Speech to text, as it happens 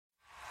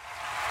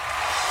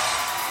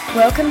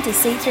Welcome to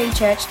C3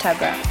 Church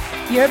Tuggerah.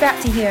 You're about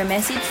to hear a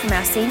message from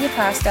our senior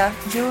pastor,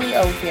 Julie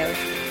Oldfield.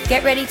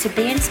 Get ready to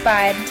be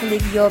inspired to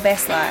live your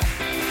best life.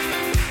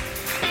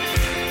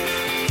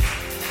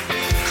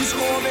 'Cause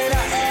all that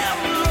I am,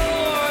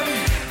 Lord,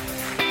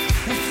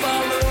 will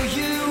follow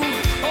you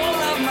all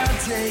of my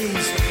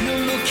days. No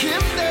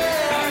looking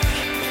back,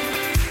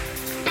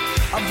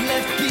 I've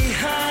left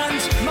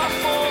behind my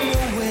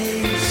former ways.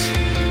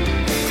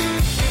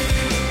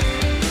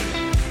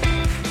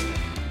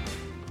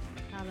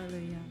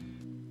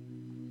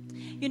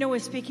 You know, we're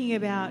speaking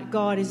about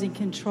God is in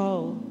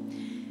control.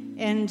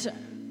 And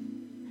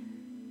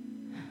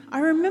I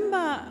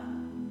remember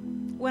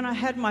when I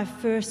had my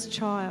first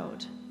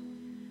child,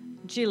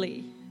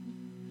 Jilly,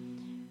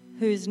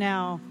 who's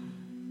now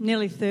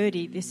nearly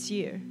 30 this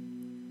year.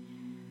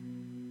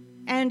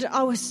 And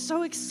I was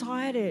so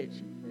excited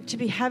to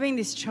be having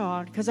this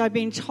child because I'd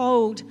been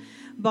told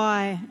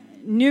by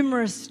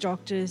numerous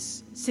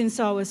doctors since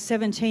I was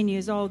 17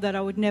 years old that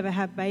I would never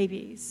have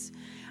babies.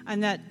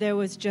 And that there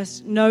was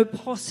just no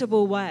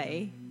possible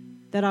way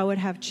that I would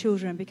have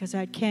children because I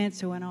had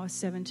cancer when I was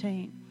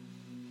 17.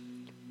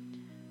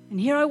 And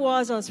here I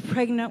was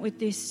pregnant with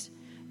this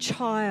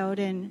child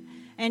and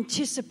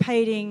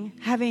anticipating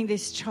having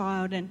this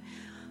child. And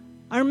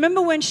I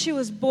remember when she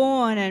was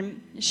born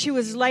and she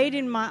was laid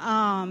in my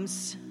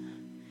arms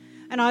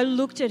and I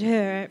looked at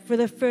her for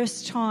the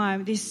first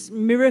time, this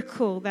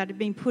miracle that had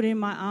been put in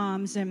my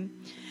arms. And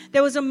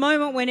there was a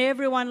moment when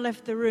everyone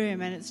left the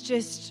room and it's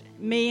just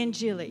me and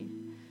Jilly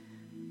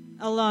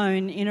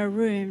alone in a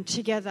room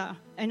together.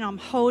 And I'm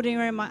holding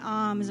her in my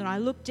arms and I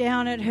look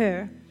down at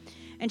her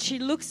and she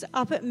looks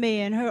up at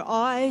me and her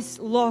eyes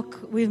lock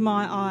with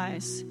my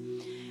eyes.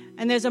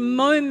 And there's a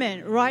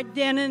moment right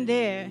then and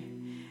there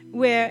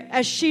where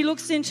as she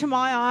looks into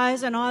my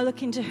eyes and I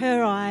look into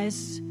her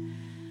eyes,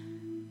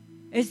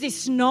 is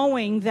this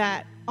knowing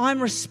that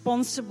I'm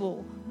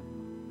responsible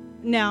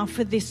now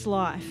for this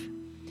life.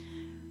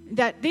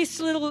 That this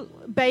little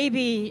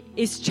baby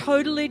is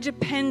totally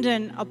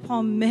dependent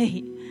upon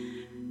me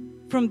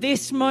from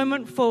this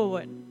moment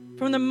forward.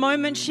 From the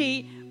moment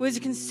she was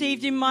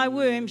conceived in my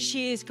womb,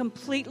 she is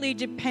completely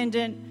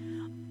dependent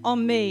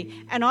on me.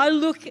 And I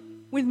look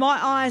with my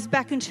eyes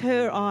back into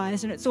her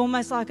eyes, and it's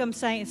almost like I'm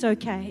saying, it's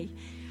okay.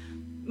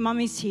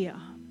 Mummy's here.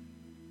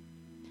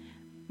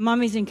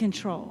 Mummy's in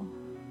control.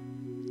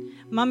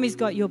 Mummy's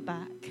got your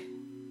back.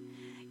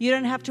 You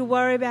don't have to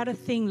worry about a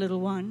thing,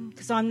 little one,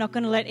 because I'm not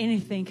going to let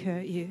anything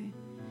hurt you.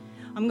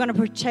 I'm going to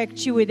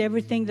protect you with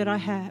everything that I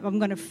have. I'm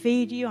going to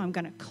feed you. I'm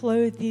going to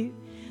clothe you.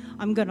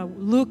 I'm going to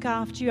look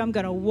after you. I'm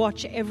going to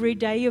watch every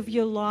day of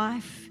your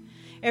life.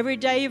 Every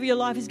day of your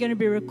life is going to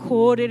be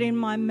recorded in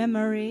my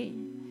memory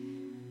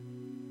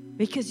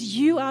because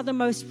you are the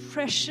most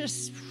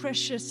precious,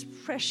 precious,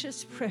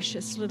 precious,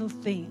 precious little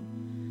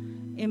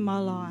thing in my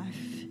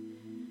life.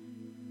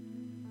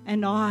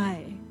 And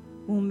I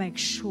will make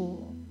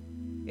sure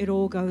it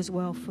all goes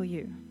well for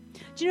you.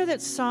 Do you know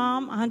that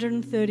Psalm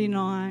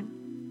 139,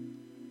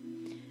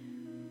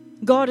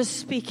 God is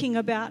speaking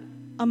about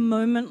a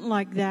moment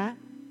like that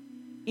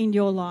in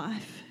your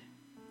life.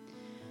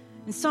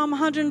 In Psalm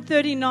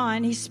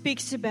 139, he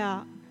speaks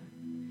about,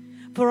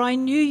 for I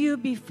knew you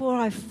before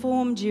I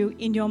formed you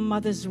in your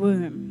mother's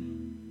womb.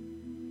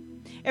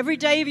 Every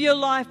day of your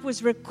life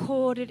was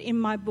recorded in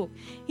my book.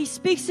 He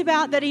speaks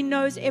about that he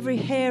knows every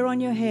hair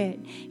on your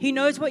head. He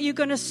knows what you're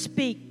going to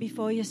speak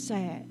before you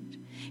say it.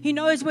 He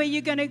knows where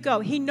you're going to go.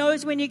 He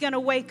knows when you're going to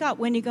wake up,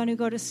 when you're going to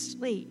go to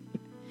sleep.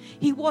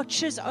 He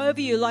watches over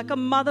you like a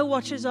mother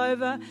watches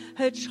over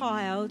her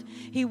child.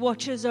 He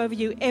watches over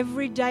you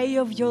every day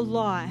of your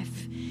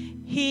life.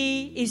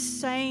 He is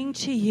saying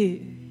to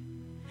you,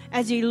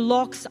 as he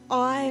locks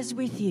eyes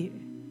with you,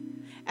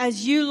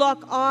 as you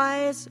lock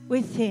eyes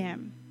with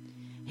him,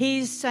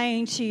 he's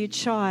saying to you,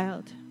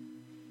 child,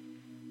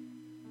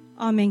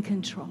 I'm in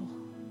control.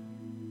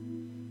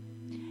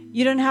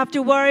 You don't have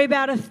to worry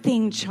about a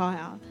thing,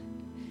 child,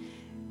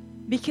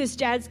 because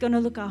Dad's going to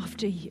look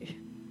after you.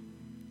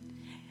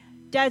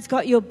 Dad's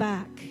got your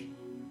back.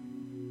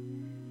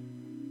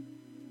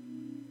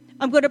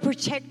 I'm going to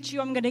protect you.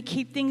 I'm going to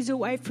keep things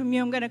away from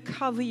you. I'm going to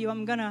cover you.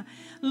 I'm going to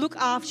look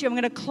after you. I'm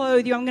going to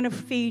clothe you. I'm going to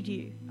feed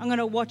you. I'm going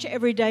to watch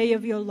every day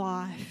of your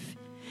life.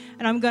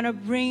 And I'm going to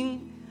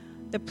bring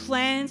the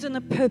plans and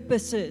the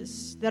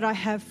purposes that I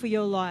have for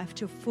your life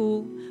to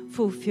full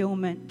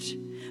fulfillment.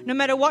 No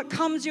matter what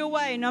comes your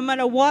way, no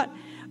matter what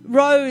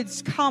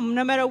roads come,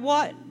 no matter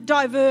what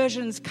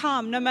diversions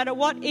come, no matter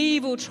what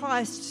evil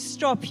tries to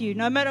stop you,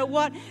 no matter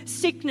what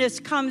sickness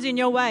comes in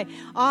your way,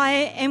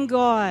 I am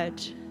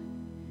God.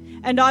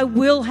 And I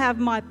will have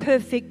my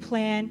perfect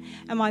plan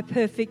and my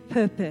perfect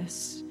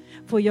purpose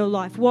for your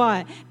life.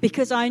 Why?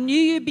 Because I knew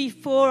you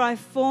before I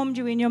formed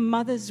you in your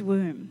mother's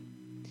womb.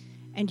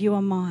 And you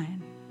are mine.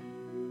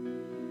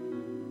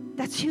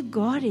 That's who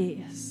God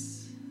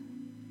is.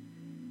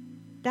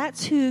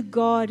 That's who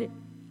God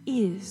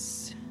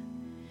is.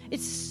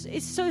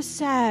 It's so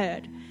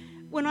sad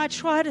when I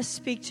try to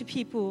speak to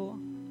people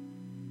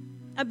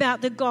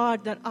about the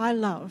God that I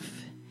love.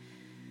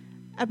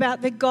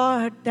 about the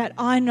God that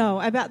I know,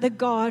 about the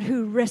God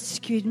who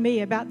rescued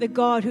me, about the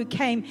God who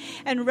came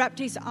and wrapped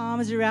his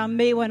arms around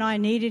me when I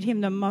needed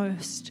him the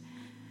most.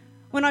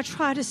 When I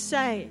try to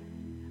say,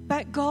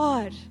 but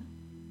God.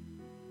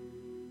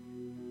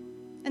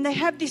 And they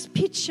have this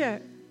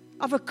picture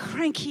of a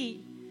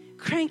cranky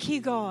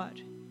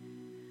God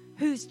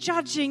who's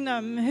judging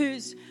them,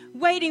 who's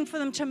waiting for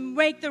them to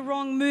make the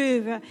wrong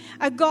move,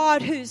 a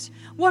God who's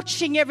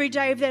watching every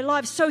day of their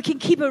lives so he can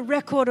keep a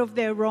record of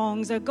their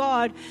wrongs, a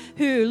God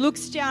who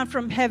looks down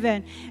from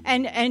heaven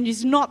and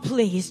is not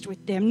pleased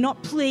with them,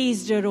 not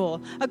pleased at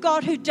all, a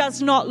God who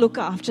does not look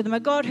after them, a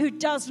God who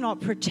does not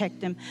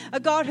protect them, a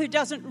God who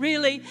doesn't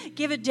really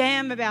give a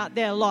damn about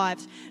their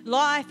lives.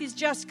 Life is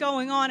just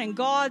going on and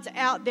God's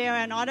out there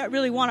and I don't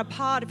really want a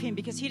part of him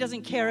because he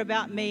doesn't care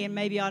about me and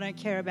maybe I don't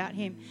care about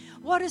him.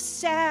 What a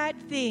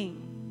sad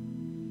thing.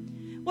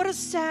 What a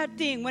sad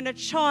thing when a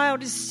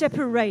child is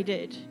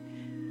separated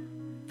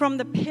from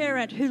the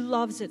parent who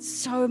loves it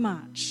so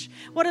much.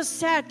 What a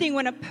sad thing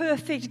when a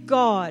perfect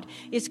God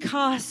is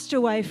cast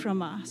away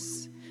from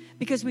us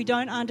because we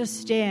don't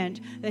understand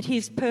that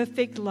his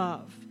perfect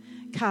love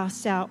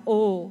casts out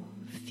all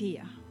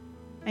fear.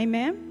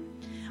 Amen?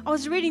 I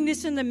was reading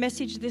this in the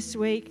message this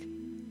week.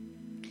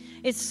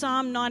 It's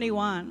Psalm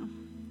 91.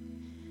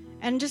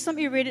 And just let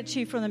me read it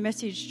to you from the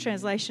Message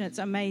translation. It's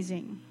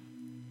amazing.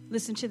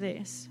 Listen to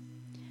this.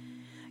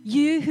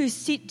 You who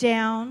sit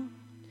down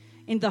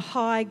in the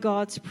high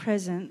God's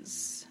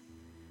presence,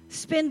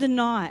 spend the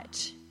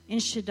night in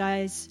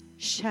Shaddai's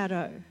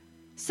shadow.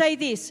 Say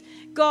this,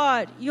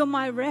 God, you're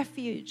my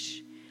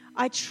refuge.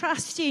 I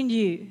trust in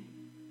you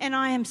and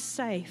I am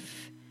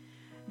safe.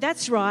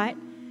 That's right.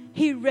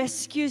 He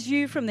rescues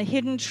you from the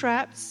hidden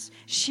traps,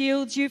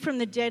 shields you from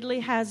the deadly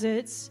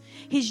hazards.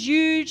 His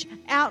huge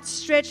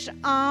outstretched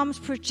arms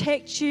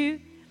protect you.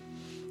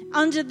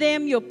 Under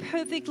them, you're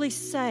perfectly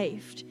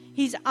safe.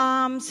 His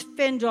arms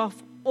fend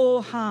off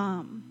all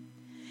harm.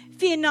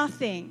 Fear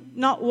nothing,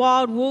 not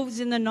wild wolves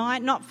in the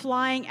night, not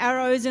flying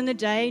arrows in the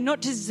day, not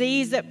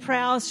disease that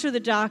prowls through the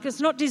darkness,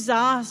 not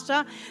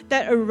disaster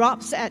that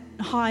erupts at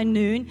high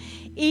noon.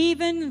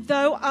 Even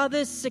though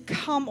others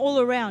succumb all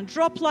around,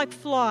 drop like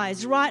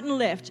flies right and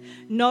left,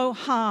 no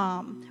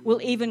harm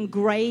will even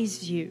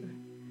graze you.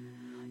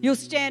 You'll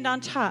stand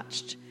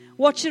untouched.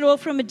 Watch it all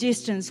from a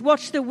distance.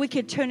 Watch the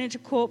wicked turn into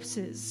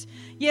corpses.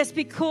 Yes,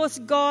 because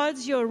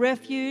God's your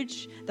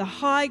refuge, the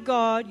high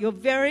God, your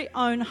very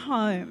own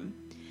home.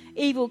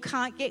 Evil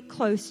can't get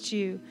close to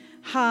you.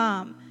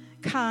 Harm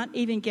can't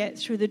even get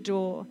through the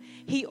door.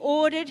 He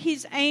ordered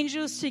his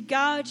angels to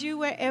guard you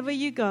wherever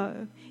you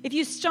go. If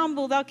you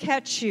stumble, they'll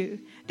catch you.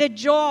 Their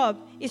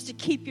job is to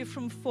keep you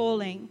from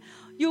falling.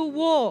 You'll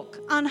walk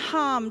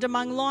unharmed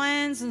among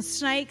lions and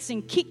snakes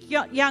and kick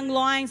young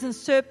lions and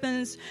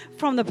serpents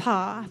from the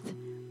path.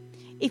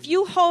 If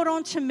you hold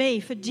on to me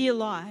for dear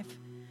life,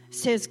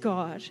 says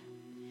God,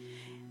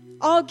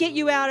 I'll get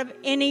you out of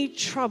any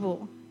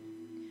trouble.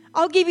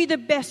 I'll give you the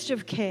best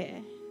of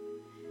care.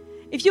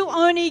 If you'll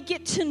only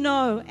get to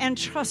know and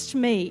trust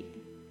me,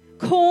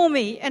 call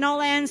me and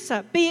I'll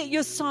answer. Be at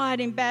your side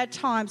in bad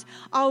times.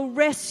 I'll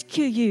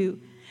rescue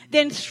you,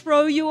 then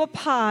throw you a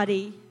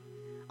party.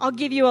 I'll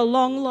give you a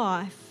long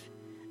life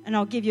and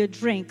I'll give you a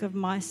drink of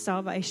my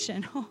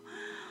salvation. Oh,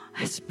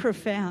 that's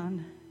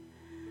profound.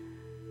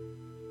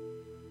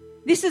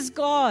 This is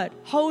God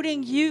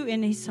holding you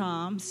in his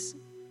arms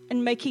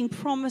and making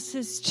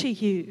promises to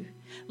you,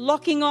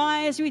 locking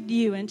eyes with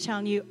you and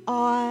telling you,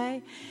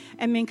 I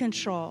am in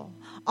control.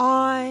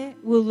 I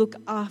will look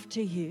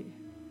after you.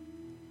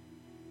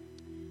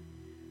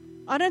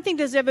 I don't think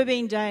there's ever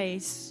been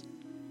days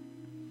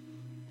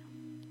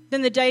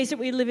than the days that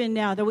we live in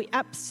now that we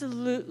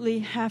absolutely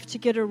have to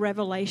get a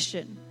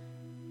revelation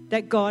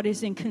that God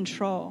is in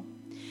control.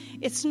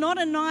 It's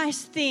not a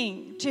nice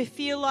thing to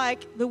feel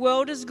like the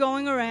world is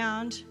going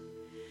around,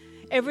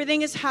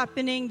 everything is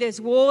happening,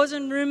 there's wars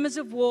and rumors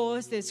of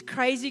wars, there's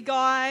crazy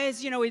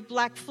guys, with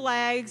black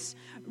flags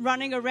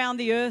running around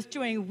the earth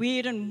doing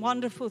weird and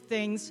wonderful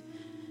things.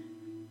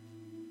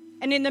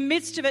 And in the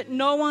midst of it,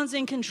 no one's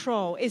in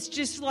control. It's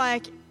just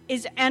like,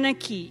 it's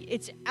anarchy.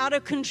 It's out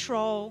of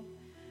control.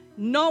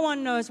 No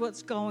one knows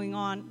what's going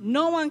on.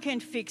 No one can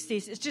fix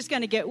this. It's just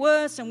going to get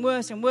worse and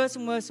worse and worse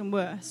and worse and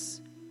worse.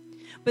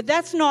 But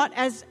that's not,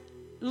 as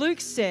Luke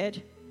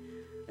said,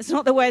 it's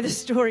not the way the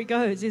story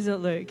goes, is it,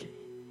 Luke?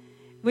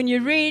 When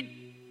you read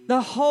the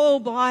whole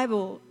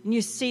Bible and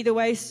you see the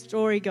way the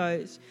story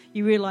goes,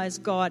 you realize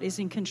God is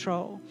in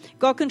control.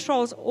 God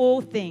controls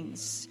all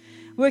things,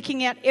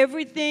 working out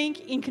everything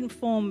in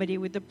conformity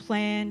with the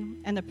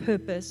plan and the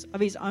purpose of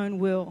his own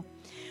will.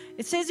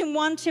 It says in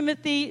 1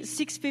 Timothy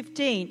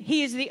 6:15,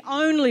 he is the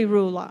only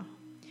ruler,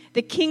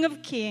 the King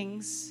of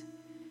kings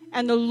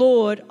and the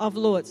Lord of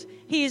lords.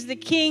 He is the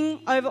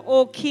King over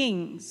all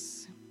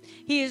kings.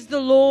 He is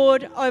the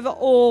Lord over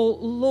all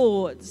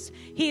lords.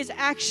 He is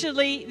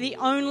actually the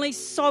only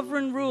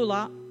sovereign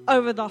ruler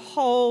over the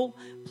whole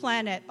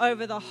planet,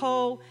 over the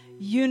whole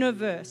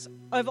universe,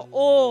 over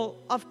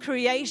all of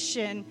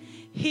creation.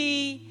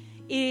 He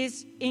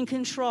is in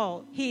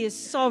control. He is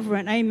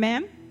sovereign.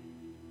 Amen.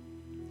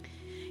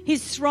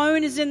 His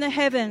throne is in the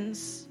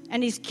heavens,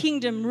 and his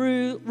kingdom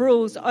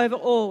rules over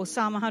all.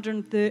 Psalm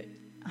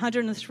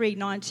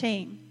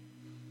 103:19.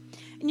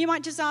 And you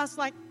might just ask,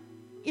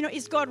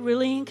 is God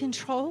really in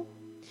control?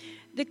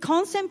 The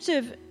concept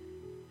of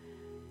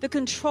the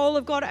control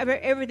of God over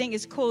everything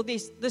is called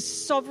the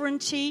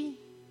sovereignty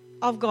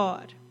of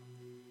God.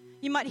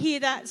 You might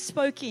hear that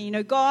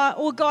spoken,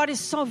 God is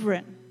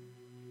sovereign.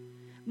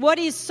 What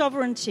is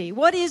sovereignty?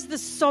 What is the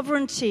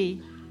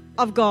sovereignty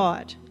of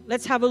God?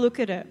 Let's have a look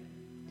at it.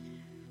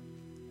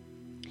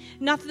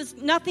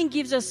 Nothing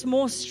gives us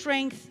more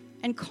strength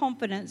and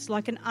confidence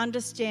like an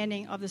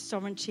understanding of the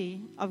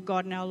sovereignty of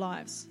God in our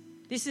lives.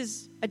 This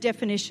is a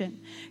definition.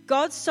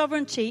 God's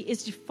sovereignty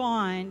is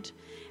defined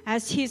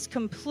as his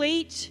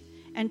complete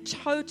and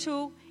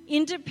total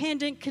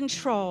independent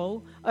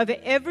control over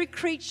every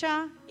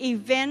creature,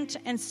 event,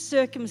 and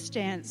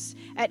circumstance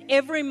at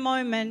every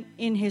moment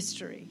in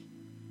history.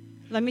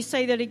 Let me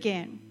say that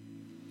again.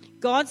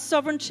 God's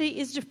sovereignty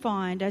is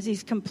defined as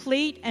his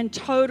complete and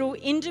total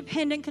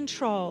independent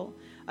control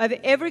over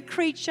every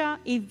creature,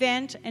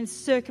 event, and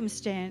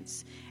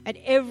circumstance at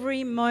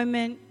every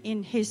moment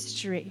in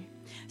history.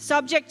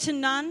 Subject to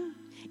none,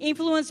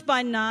 influenced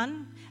by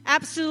none,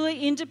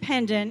 absolutely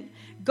independent,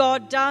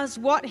 God does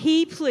what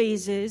he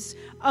pleases,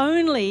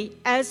 only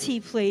as he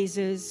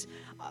pleases.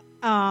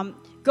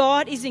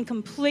 God is in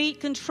complete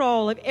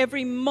control of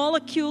every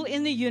molecule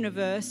in the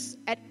universe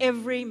at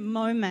every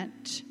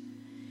moment.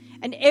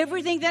 And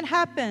everything that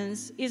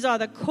happens is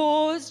either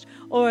caused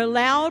or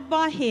allowed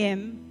by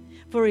him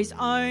for his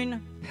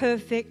own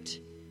perfect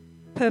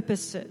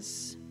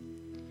purposes.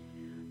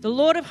 The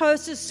Lord of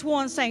hosts has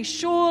sworn, saying,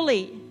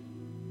 surely,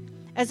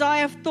 as I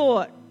have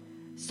thought,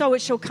 so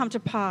it shall come to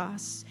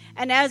pass.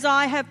 And as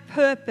I have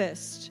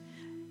purposed,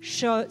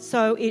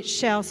 so it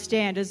shall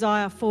stand.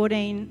 Isaiah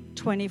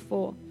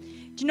 14:24.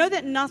 Do you know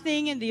that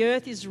nothing in the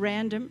earth is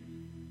random?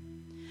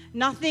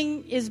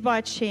 Nothing is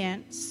by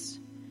chance,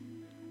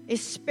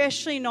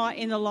 especially not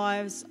in the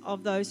lives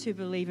of those who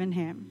believe in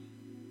him.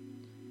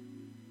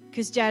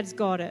 Because Dad's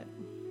got it.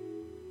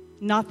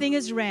 Nothing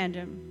is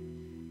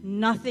random.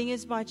 Nothing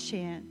is by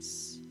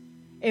chance.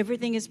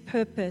 Everything is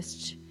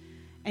purposed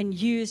and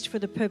used for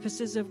the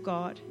purposes of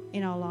God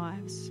in our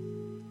lives.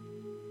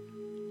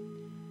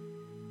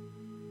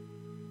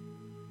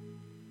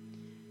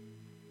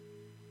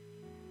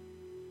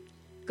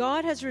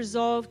 God has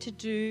resolved to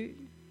do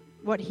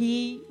what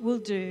he will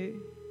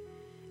do,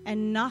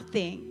 and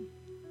nothing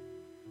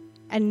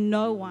and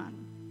no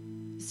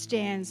one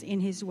stands in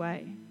his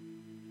way.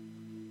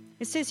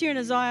 It says here in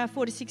Isaiah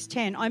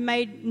 46:10, I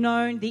made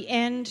known the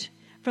end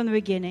from the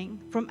beginning,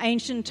 from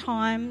ancient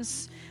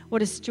times,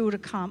 what is still to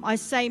come. I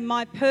say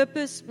my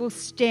purpose will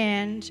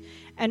stand,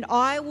 and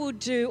I will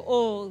do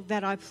all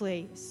that I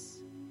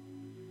please.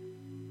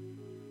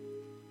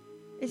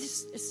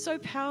 It's so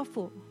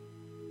powerful.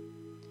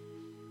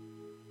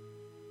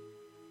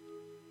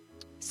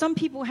 Some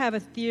people have a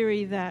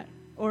theory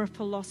or a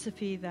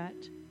philosophy that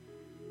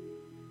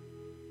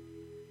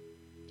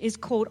is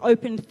called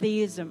open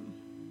theism.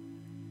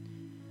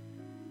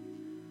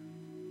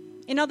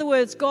 In other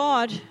words,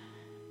 God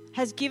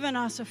has given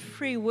us a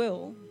free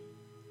will,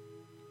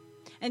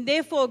 and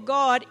therefore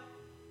God,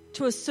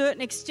 to a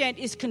certain extent,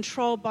 is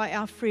controlled by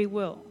our free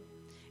will.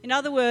 In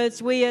other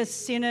words, we as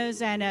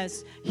sinners and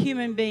as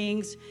human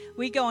beings,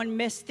 we go and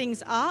mess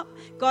things up.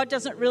 God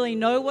doesn't really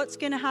know what's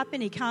going to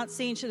happen. He can't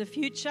see into the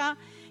future.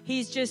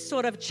 He's just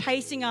sort of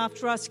chasing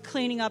after us,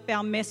 cleaning up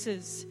our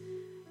messes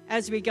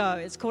as we go.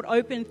 It's called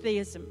open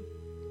theism.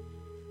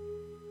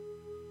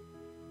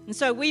 And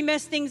so we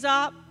mess things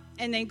up,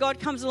 and then God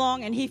comes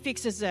along and he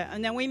fixes it.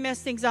 And then we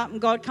mess things up and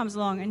God comes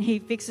along and he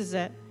fixes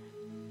it.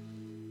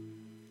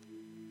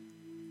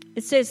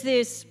 It says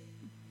this.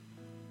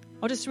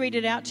 I'll just read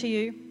it out to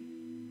you.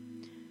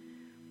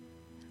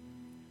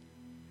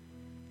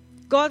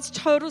 God's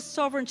total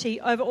sovereignty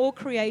over all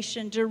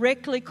creation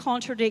directly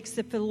contradicts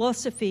the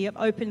philosophy of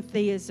open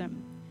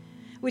theism,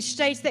 which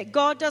states that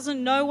God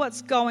doesn't know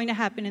what's going to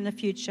happen in the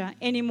future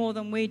any more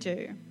than we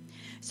do.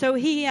 So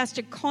he has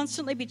to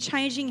constantly be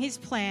changing his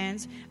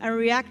plans and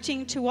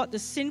reacting to what the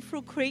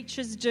sinful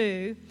creatures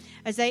do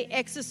as they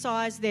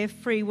exercise their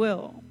free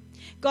will.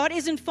 God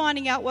isn't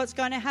finding out what's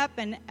going to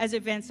happen as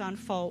events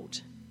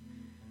unfold.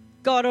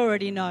 God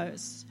already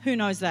knows. Who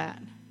knows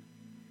that?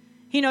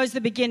 He knows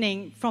the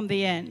beginning from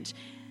the end.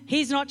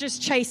 He's not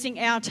just chasing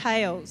our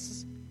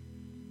tails.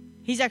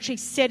 He's actually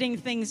setting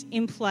things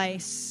in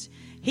place.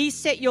 He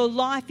set your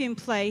life in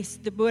place,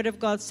 the Word of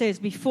God says,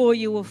 before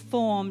you were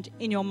formed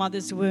in your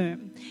mother's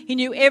womb. He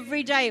knew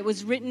every day it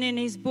was written in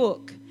his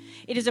book.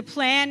 It is a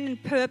plan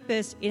and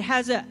purpose. It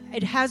has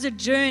a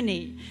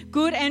journey,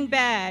 good and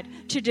bad,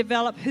 to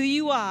develop who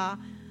you are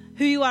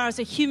as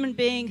a human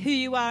being, who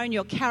you are in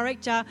your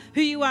character,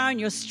 who you are in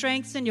your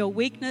strengths and your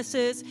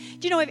weaknesses. Do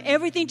you know, if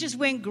everything just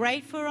went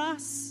great for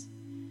us,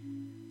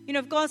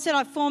 if God said,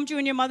 I formed you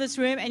in your mother's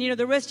womb, and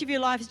the rest of your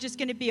life is just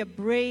going to be a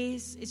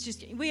breeze, it's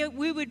just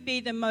we would be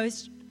the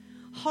most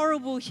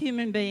horrible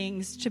human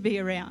beings to be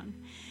around.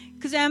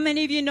 Because how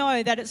many of you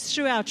know that it's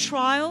through our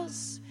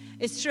trials,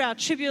 it's through our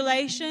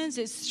tribulations,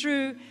 it's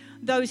through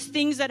those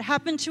things that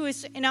happen to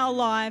us in our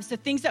lives, the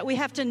things that we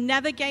have to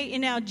navigate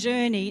in our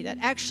journey that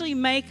actually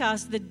make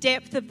us the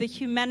depth of the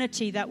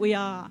humanity that we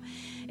are.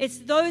 It's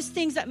those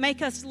things that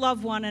make us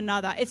love one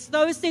another. It's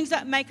those things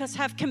that make us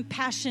have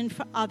compassion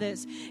for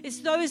others. It's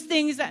those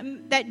things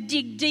that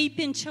dig deep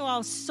into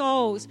our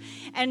souls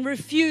and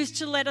refuse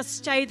to let us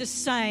stay the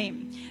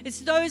same.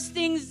 It's those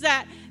things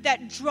that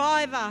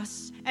drive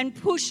us and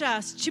push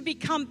us to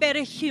become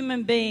better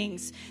human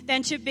beings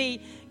than to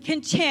be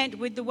content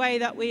with the way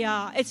that we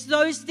are. It's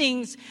those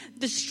things,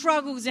 the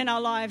struggles in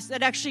our lives,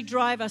 that actually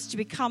drive us to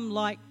become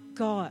like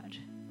God.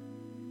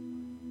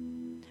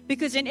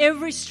 Because in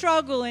every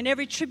struggle, in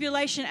every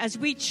tribulation, as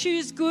we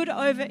choose good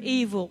over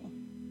evil,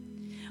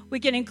 we're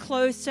getting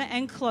closer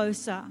and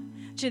closer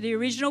to the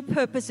original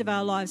purpose of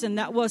our lives, and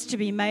that was to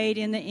be made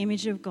in the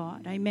image of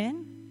God.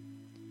 Amen?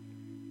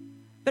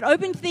 But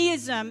open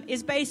theism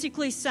is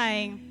basically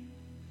saying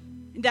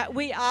that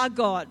we are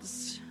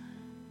gods,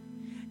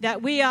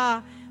 that we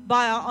are,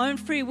 by our own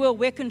free will,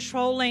 we're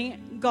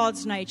controlling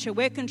God's nature.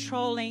 We're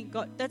controlling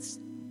God.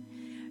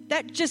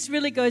 That just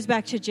really goes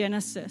back to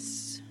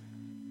Genesis,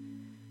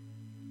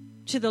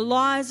 to the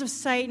lies of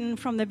Satan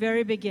from the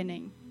very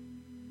beginning,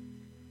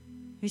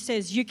 who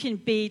says you can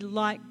be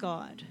like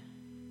God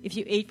if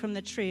you eat from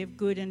the tree of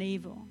good and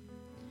evil.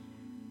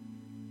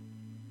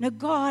 No,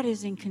 God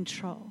is in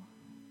control.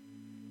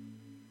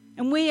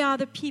 And we are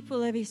the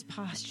people of his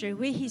pasture.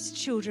 We're his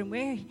children.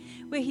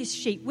 We're his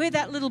sheep. We're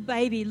that little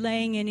baby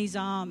laying in his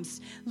arms,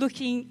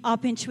 looking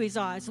up into his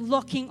eyes,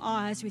 locking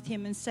eyes with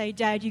him and say,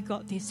 Dad, you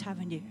got this,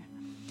 haven't you?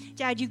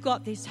 Dad, you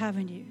got this,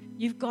 haven't you?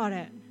 You've got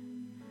it.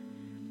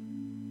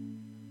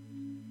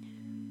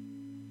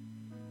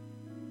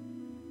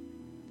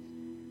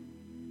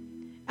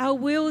 Our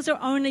wills are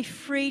only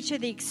free to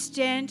the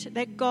extent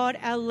that God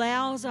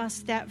allows us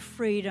that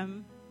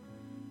freedom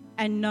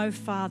and no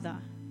farther.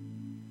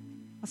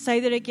 I'll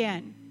say that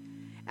again.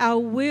 Our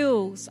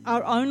wills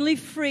are only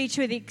free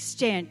to the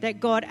extent that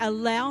God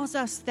allows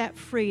us that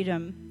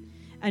freedom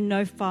and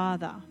no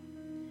farther.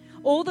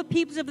 All the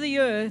peoples of the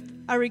earth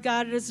are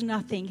regarded as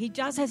nothing. He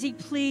does as he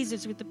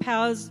pleases with the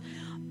powers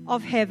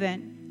of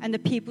heaven and the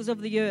peoples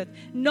of the earth.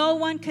 No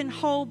one can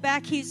hold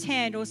back his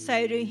hand or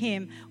say to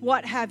him,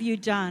 what have you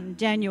done?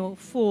 Daniel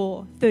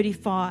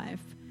 4:35.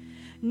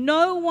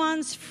 No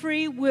one's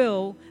free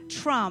will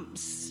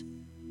trumps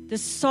the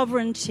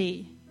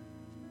sovereignty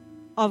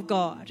of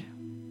God.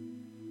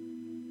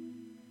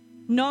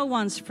 No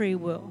one's free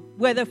will,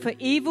 whether for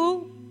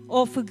evil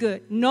or for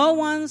good. No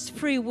one's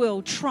free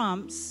will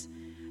trumps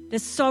the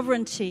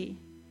sovereignty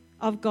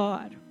of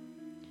God.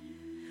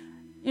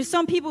 You know,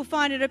 some people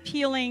find it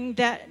appealing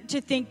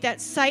to think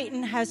that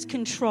Satan has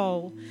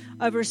control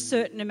over a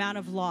certain amount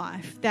of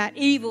life, that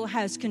evil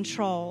has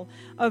control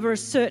over a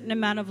certain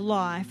amount of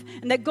life,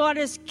 and that God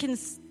is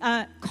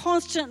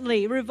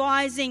constantly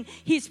revising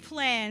his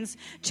plans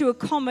to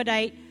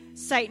accommodate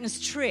Satan's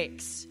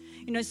tricks.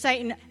 You know,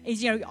 Satan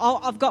is, oh,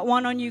 I've got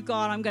one on you,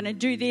 God, I'm going to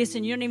do this,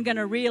 and you're not even going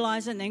to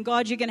realize it, and then,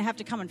 God, you're going to have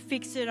to come and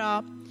fix it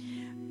up.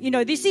 You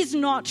know, this is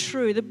not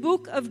true. The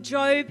book of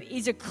Job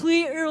is a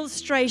clear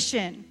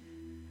illustration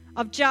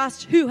of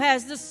just who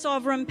has the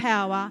sovereign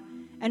power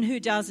and who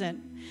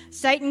doesn't.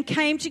 Satan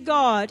came to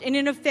God and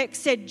in effect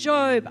said,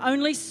 Job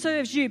only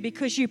serves you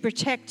because you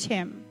protect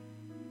him.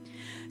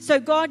 So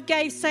God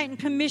gave Satan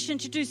permission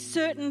to do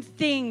certain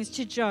things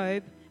to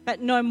Job, but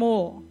no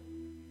more.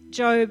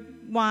 Job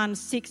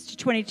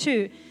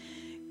 1:6-22.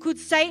 Could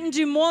Satan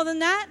do more than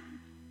that?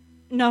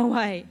 No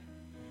way.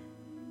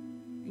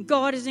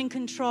 God is in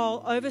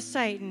control over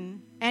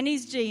Satan and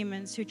his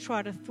demons who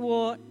try to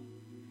thwart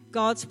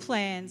God's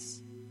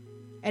plans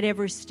at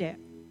every step.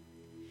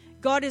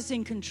 God is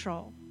in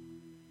control.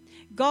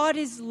 God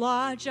is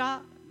larger,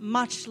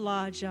 much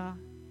larger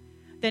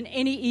than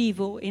any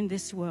evil in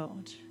this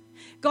world.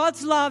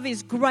 God's love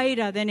is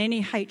greater than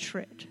any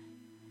hatred.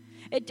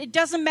 It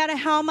doesn't matter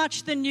how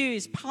much the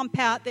news pump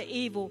out the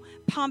evil,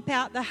 pump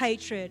out the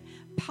hatred,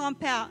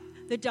 pump out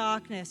the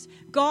darkness.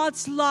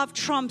 God's love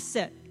trumps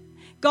it.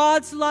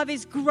 God's love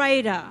is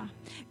greater.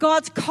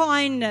 God's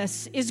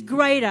kindness is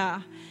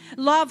greater.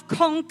 Love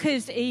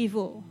conquers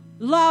evil.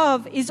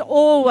 Love is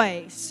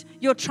always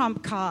your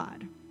trump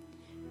card.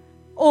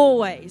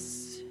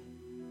 Always.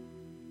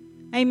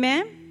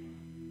 Amen?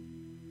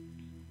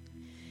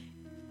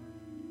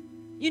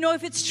 You know,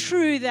 if it's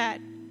true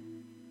that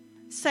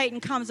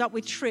Satan comes up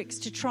with tricks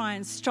to try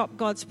and stop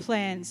God's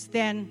plans,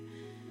 then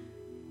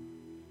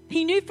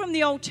he knew from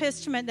the Old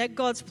Testament that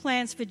God's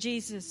plans for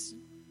Jesus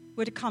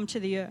were to come to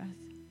the earth.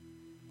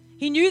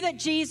 He knew that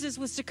Jesus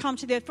was to come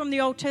to the earth from the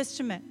Old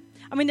Testament.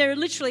 I mean, there are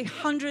literally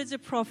hundreds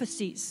of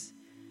prophecies.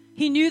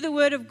 He knew the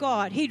word of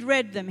God. He'd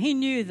read them. He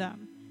knew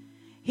them.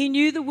 He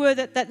knew the word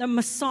that the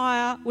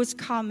Messiah was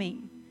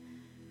coming.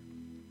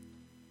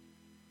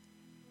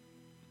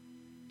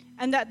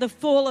 And that the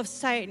fall of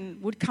Satan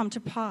would come to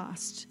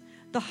pass.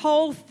 The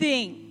whole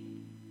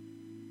thing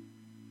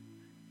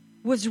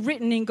was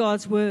written in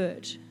God's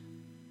word.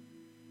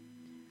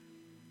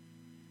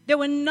 There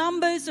were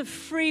numbers of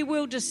free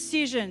will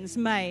decisions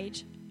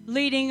made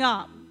leading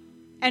up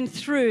and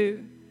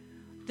through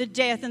the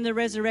death and the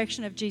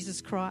resurrection of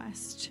Jesus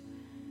Christ.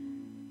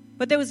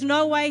 But there was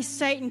no way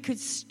Satan could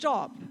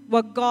stop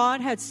what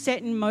God had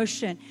set in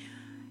motion.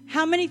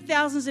 How many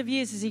thousands of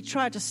years has he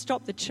tried to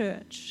stop the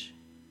church?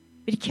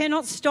 But he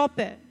cannot stop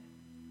it.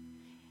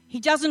 He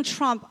doesn't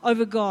trump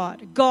over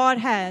God. God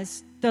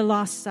has the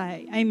last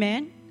say.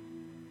 Amen?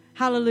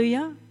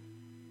 Hallelujah.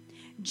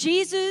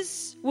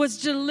 Jesus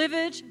was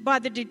delivered by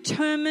the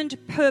determined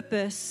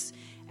purpose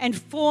and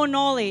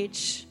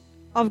foreknowledge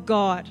of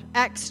God.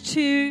 Acts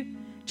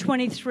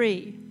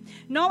 2:23.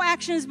 No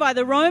actions by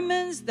the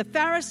Romans, the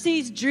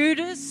Pharisees,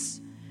 Judas,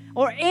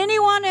 or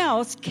anyone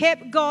else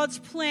kept God's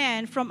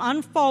plan from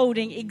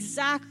unfolding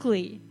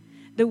exactly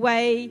the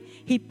way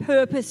he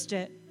purposed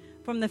it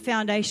from the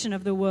foundation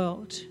of the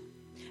world.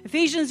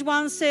 Ephesians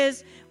 1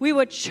 says, we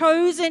were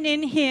chosen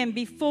in him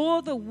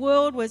before the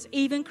world was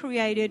even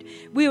created.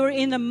 We were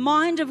in the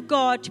mind of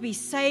God to be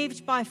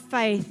saved by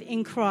faith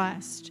in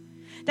Christ.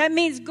 That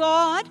means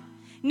God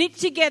knit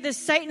together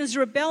Satan's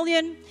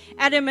rebellion,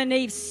 Adam and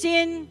Eve's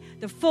sin,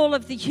 the fall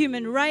of the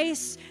human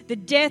race, the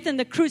death and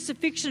the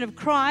crucifixion of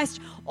Christ,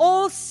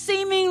 all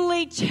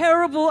seemingly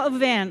terrible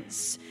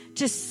events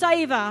to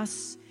save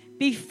us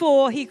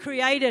before he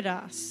created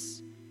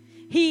us.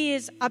 He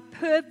is a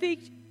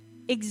perfect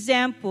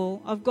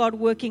example of God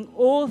working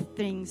all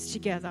things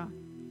together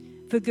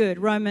for good.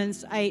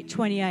 Romans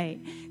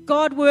 8:28.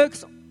 God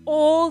works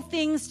all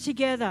things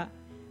together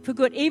for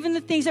good. Even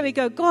the things that we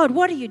go, God,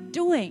 what are you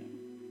doing?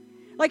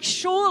 Like,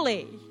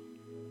 surely,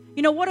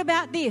 what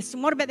about this?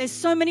 And what about, there's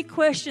so many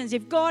questions.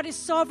 If God is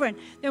sovereign,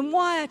 then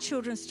why are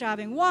children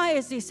starving? Why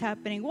is this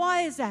happening?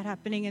 Why is that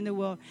happening in the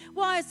world?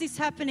 Why is this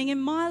happening in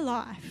my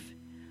life?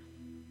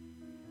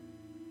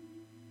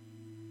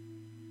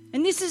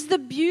 And this is the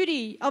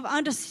beauty of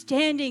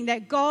understanding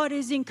that God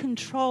is in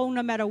control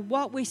no matter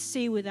what we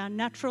see with our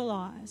natural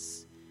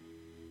eyes.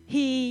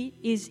 He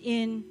is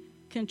in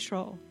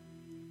control.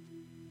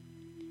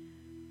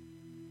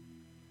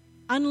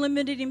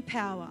 Unlimited in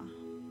power,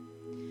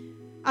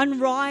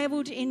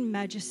 unrivaled in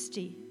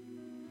majesty,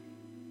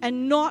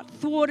 and not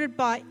thwarted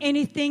by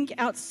anything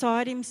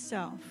outside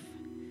himself.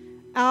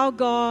 Our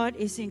God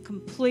is in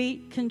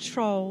complete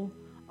control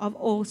of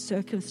all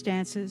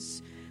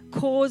circumstances,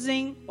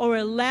 causing or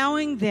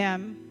allowing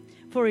them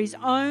for his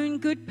own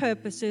good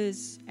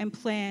purposes and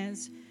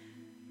plans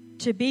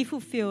to be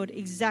fulfilled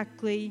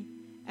exactly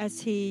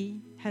as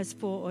he has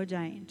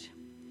foreordained.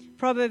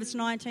 Proverbs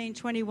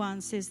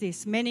 19:21 says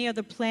this, many are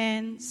the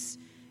plans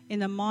in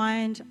the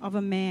mind of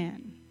a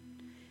man,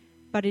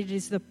 but it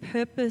is the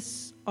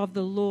purpose of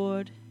the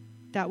Lord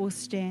that will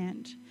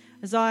stand.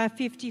 Isaiah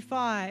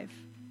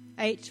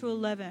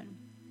 55:8-11,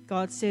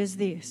 God says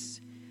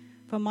this,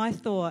 for my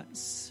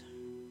thoughts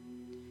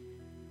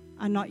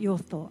are not your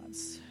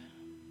thoughts.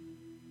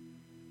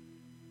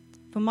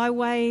 For my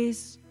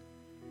ways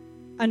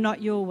are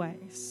not your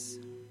ways.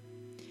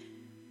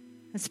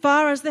 As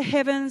far as the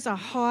heavens are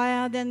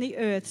higher than the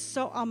earth,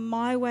 so are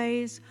my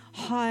ways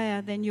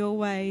higher than your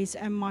ways,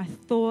 and my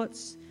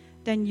thoughts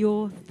than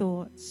your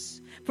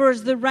thoughts. For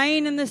as the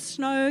rain and the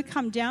snow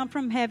come down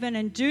from heaven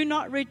and do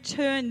not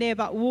return there,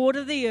 but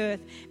water the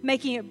earth,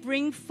 making it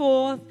bring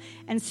forth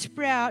and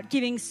sprout,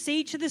 giving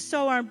seed to the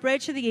sower and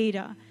bread to the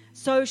eater,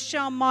 so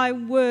shall my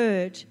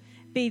word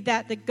be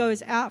that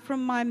goes out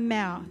from my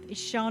mouth. It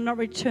shall not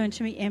return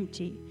to me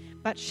empty,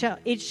 but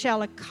it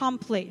shall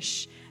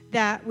accomplish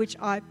that which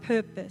I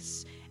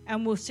purpose,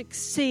 and will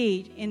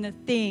succeed in the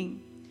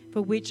thing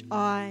for which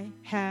I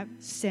have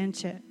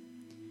sent it.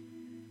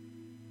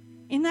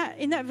 In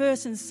that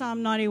verse in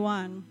Psalm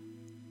 91,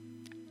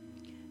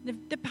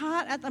 the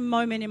part at the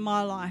moment in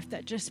my life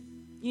that just,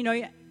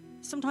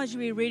 sometimes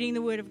you'll be reading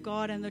the Word of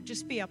God and there'll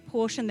just be a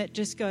portion that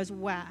just goes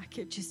whack.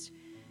 It just,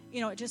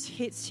 it just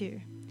hits you.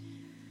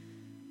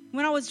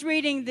 When I was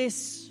reading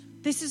this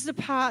is the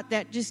part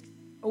that just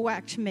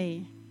whacked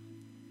me.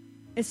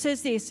 It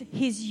says this,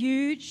 his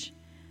huge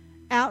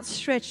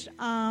outstretched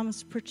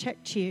arms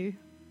protect you.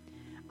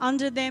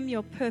 Under them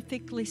you're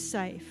perfectly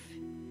safe.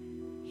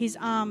 His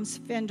arms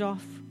fend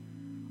off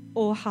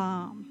all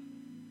harm.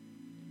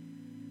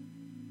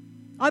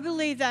 I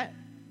believe that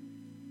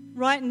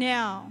right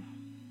now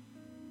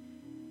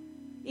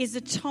is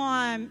a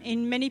time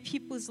in many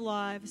people's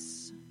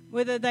lives,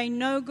 whether they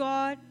know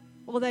God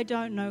or they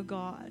don't know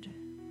God,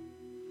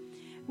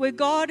 where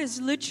God is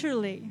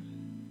literally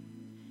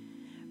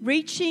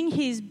reaching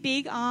his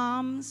big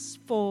arms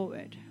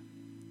forward,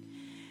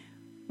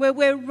 where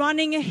we're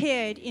running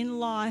ahead in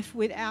life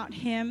without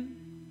him,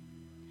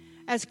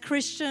 as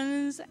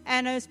Christians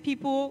and as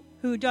people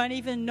who don't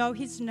even know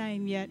his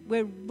name yet.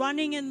 We're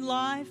running in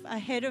life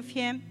ahead of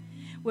him.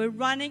 We're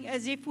running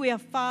as if we are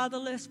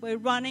fatherless. We're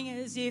running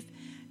as if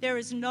there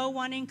is no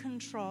one in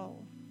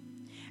control.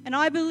 And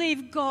I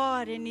believe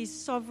God in his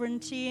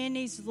sovereignty and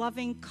his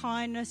loving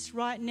kindness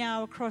right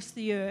now across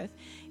the earth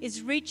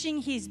is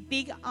reaching his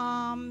big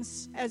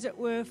arms, as it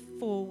were,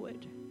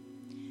 forward.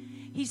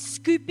 He's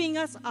scooping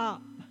us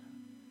up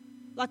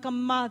like a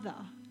mother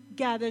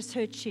gathers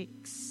her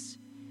chicks.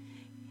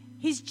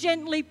 He's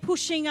gently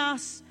pushing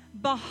us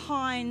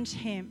behind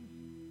him.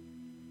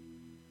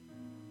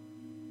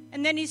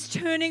 And then he's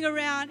turning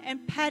around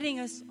and patting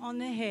us on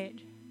the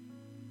head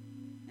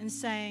and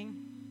saying,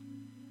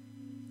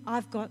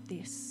 I've got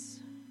this.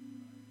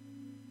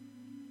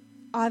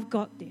 I've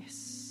got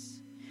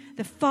this.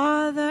 The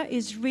Father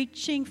is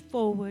reaching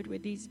forward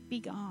with his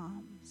big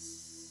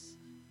arms,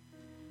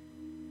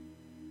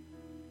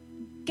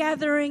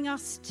 gathering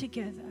us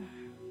together,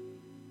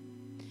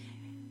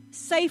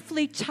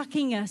 safely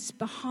tucking us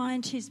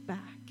behind his back,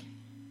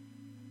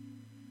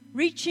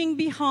 reaching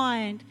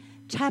behind,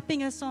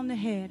 tapping us on the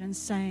head and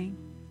saying,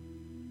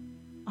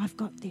 I've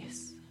got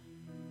this.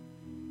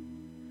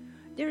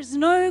 There is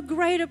no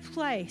greater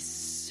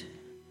place.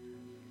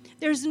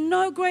 There is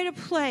no greater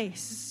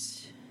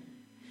place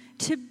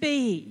to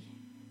be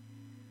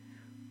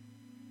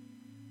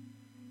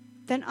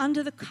than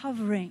under the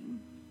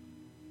covering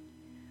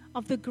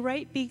of the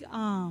great big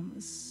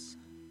arms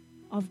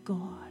of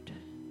God.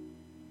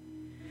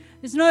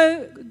 There's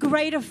no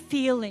greater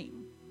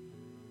feeling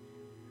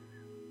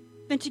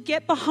than to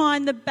get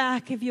behind the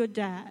back of your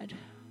dad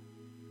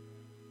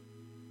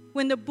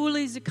when the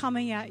bullies are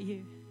coming at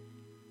you,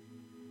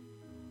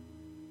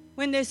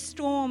 when there's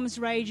storms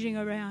raging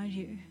around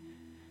you,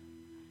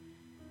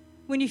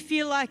 when you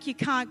feel like you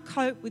can't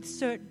cope with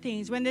certain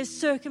things, when there's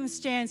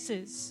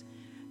circumstances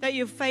that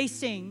you're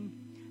facing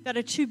that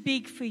are too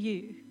big for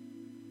you.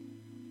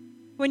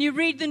 When you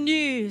read the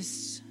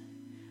news,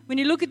 when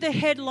you look at the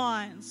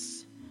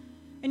headlines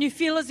and you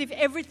feel as if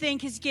everything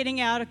is getting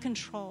out of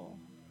control.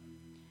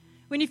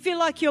 When you feel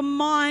like your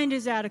mind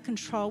is out of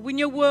control, when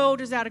your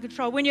world is out of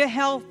control, when your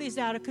health is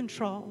out of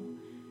control.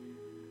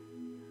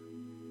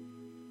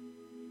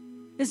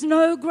 There's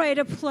no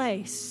greater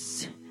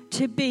place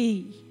to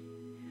be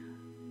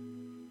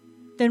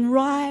than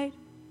right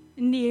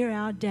near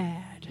our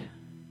dad,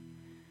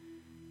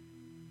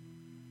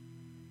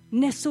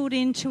 nestled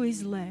into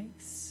his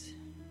legs,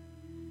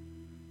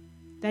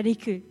 that he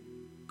could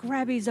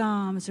grab his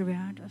arms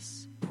around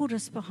us, put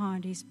us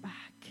behind his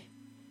back,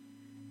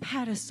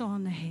 pat us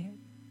on the head.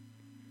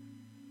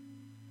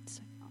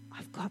 Say,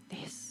 I've got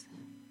this.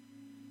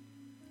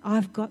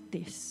 I've got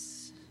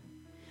this.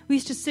 We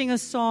used to sing a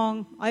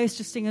song. I used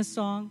to sing a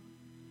song.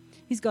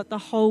 He's got the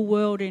whole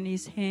world in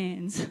his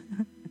hands.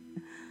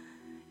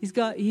 He's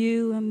got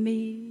you and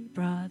me,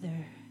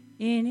 brother,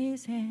 in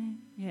his hand.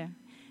 Yeah.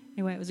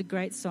 Anyway, it was a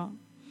great song.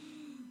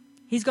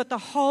 He's got the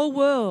whole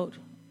world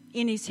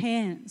in his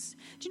hands.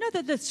 Do you know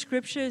that the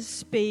scriptures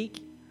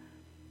speak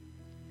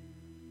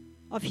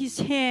of his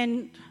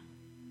hand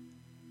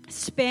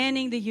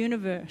spanning the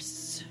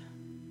universe?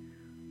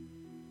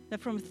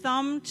 That from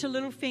thumb to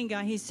little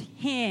finger, his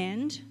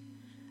hand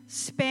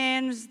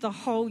spans the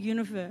whole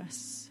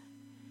universe.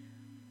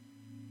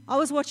 I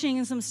was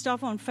watching some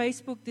stuff on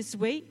Facebook this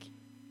week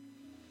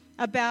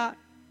about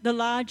the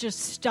largest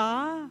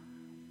star,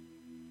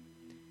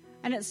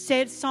 and it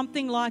said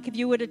something like if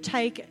you were to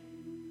take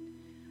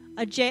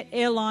a jet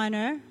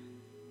airliner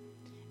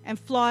and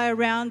fly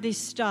around this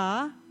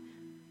star,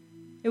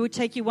 it would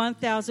take you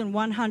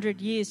 1,100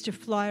 years to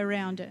fly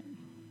around it.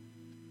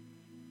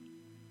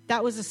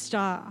 That was a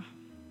star.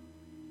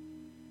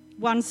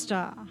 One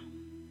star.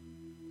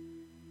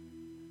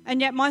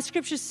 And yet my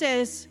scripture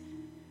says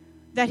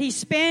that he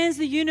spans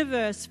the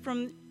universe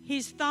from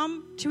his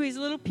thumb to his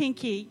little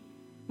pinky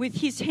with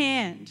his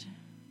hand.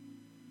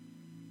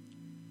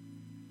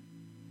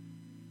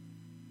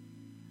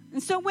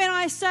 And so when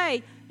I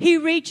say he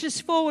reaches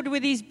forward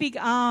with his big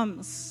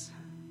arms,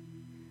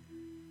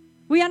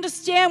 we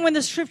understand when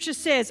the scripture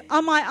says,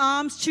 are my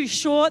arms too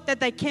short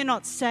that they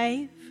cannot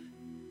save?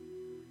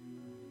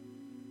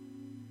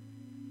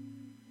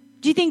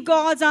 Do you think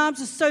God's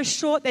arms are so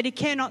short that he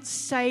cannot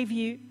save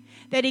you,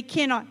 that he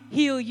cannot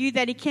heal you,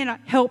 that he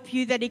cannot help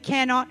you, that he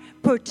cannot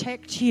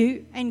protect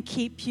you and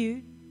keep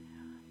you?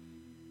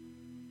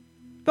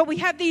 But we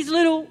have these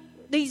little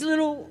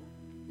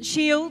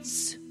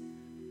shields.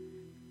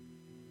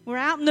 We're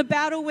out in the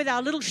battle with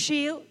our little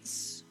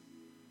shields.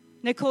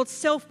 They're called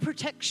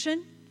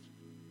self-protection.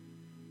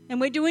 And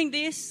we're doing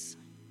this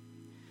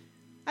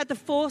at the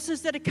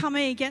forces that are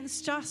coming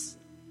against us,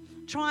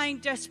 trying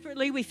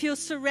desperately. We feel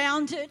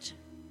surrounded.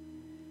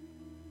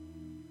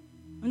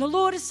 And the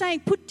Lord is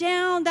saying, put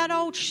down that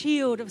old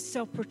shield of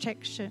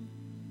self-protection.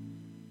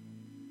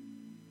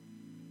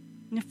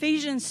 And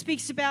Ephesians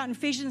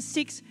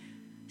 6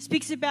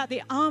 speaks about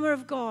the armor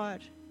of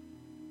God,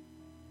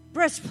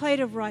 breastplate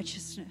of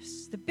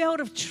righteousness, the belt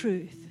of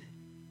truth,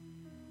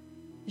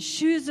 the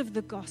shoes of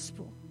the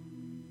gospel,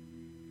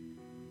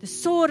 the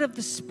sword of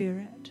the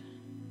Spirit,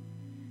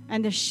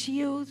 and the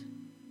shield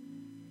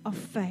of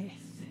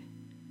faith.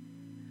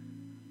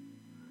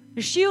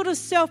 The shield of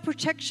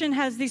self-protection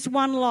has this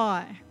one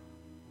lie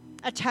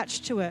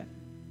attached to it.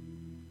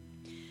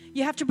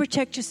 You have to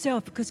protect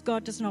yourself because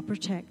God does not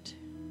protect.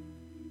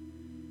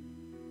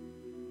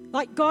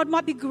 Like God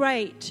might be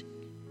great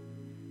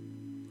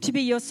to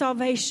be your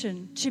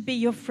salvation, to be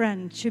your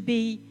friend, to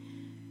be,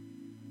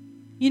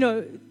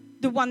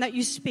 the one that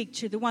you speak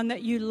to, the one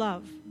that you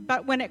love.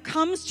 But when it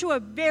comes to a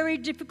very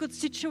difficult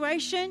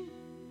situation,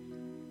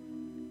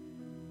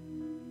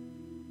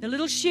 the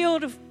little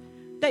shield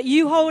that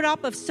you hold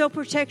up of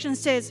self-protection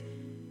says,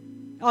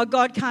 oh,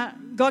 God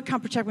can't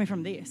protect me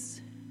from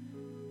this.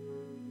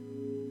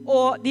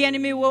 Or the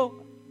enemy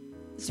will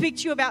speak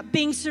to you about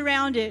being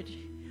surrounded.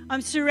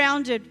 I'm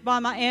surrounded by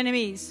my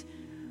enemies.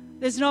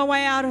 There's no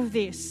way out of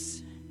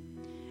this.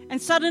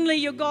 And suddenly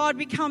your God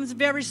becomes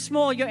very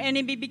small. Your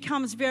enemy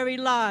becomes very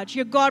large.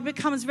 Your God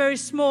becomes very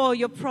small.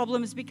 Your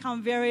problems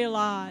become very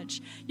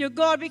large. Your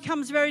God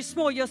becomes very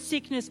small. Your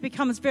sickness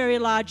becomes very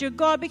large. Your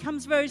God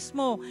becomes very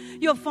small.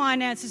 Your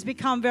finances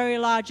become very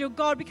large. Your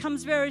God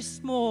becomes very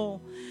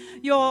small.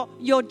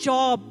 Your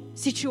job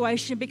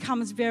situation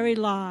becomes very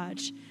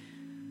large.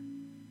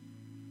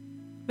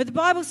 But the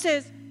Bible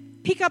says,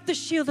 pick up the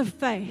shield of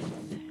faith.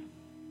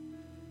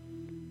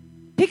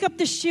 Pick up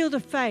the shield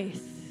of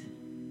faith.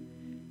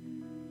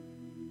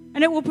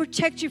 And it will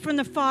protect you from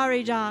the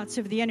fiery darts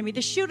of the enemy.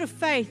 The shield of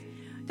faith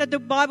that the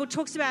Bible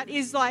talks about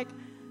is like,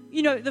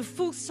 the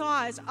full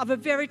size of a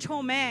very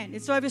tall man.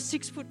 It's over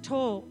 6 foot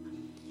tall.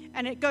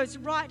 And it goes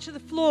right to the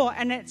floor,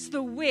 and it's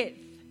the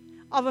width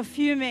of a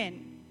few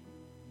men.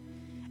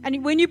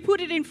 And when you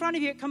put it in front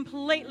of you, it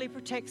completely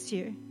protects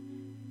you.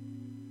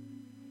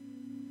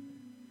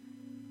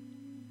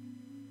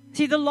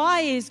 See, the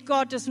lie is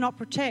God does not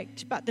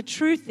protect, but the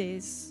truth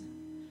is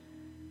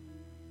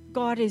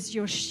God is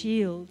your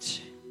shield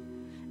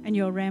and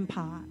your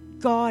rampart.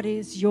 God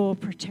is your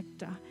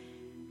protector.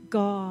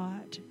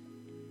 God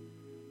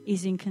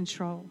is in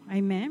control.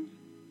 Amen.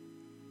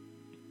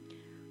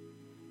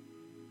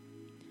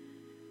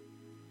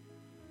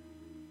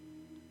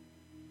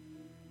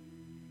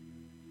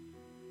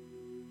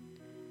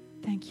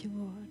 Thank you,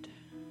 Lord.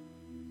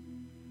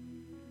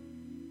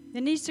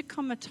 There needs to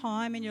come a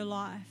time in your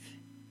life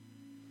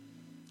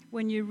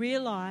when you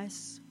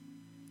realize,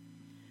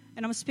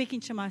 and I'm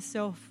speaking to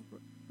myself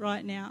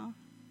right now,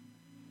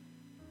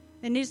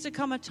 there needs to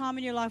come a time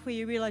in your life where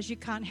you realize you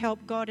can't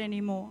help God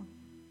anymore.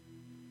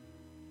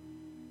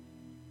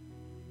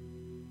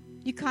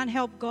 You can't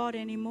help God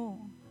anymore.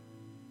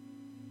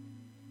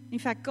 In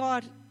fact,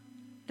 God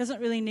doesn't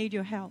really need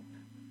your help.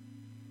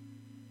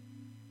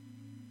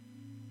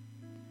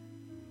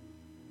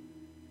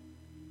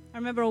 I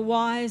remember a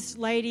wise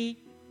lady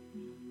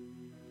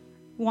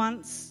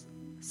once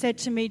said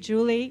to me,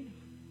 Julie,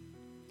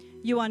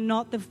 you are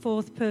not the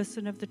fourth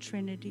person of the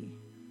Trinity.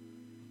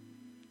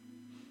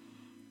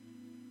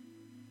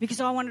 Because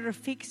I wanted to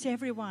fix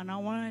everyone. I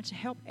wanted to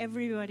help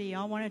everybody.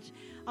 I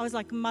was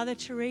like Mother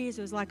Teresa.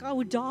 It was like, I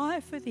would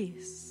die for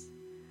this.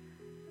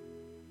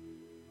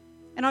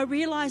 And I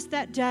realized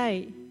that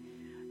day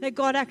that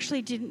God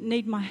actually didn't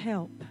need my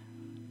help.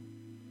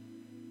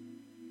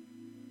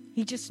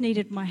 He just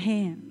needed my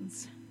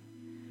hands.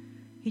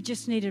 He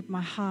just needed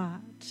my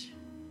heart.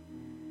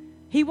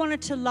 He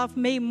wanted to love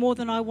me more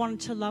than I wanted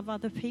to love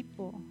other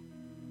people.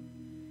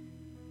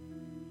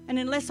 And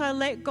unless I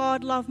let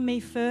God love me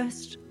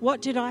first,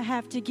 what did I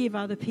have to give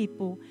other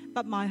people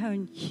but my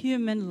own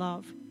human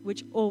love,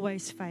 which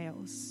always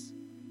fails?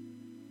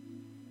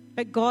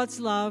 But God's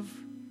love,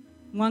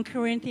 1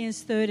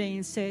 Corinthians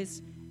 13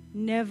 says,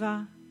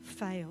 never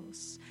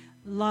fails.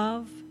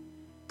 Love,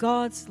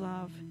 God's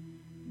love,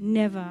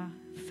 never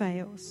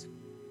fails.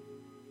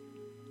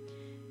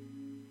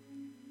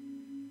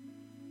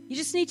 You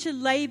just need to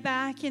lay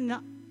back in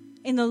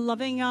the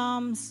loving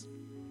arms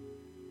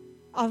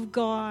of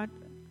God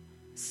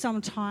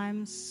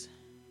sometimes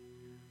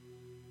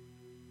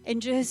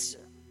and just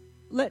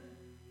let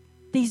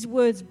these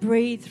words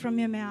breathe from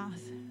your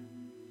mouth.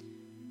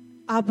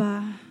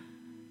 Abba,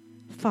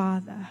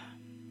 Father.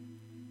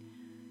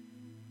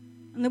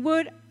 And the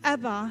word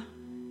Abba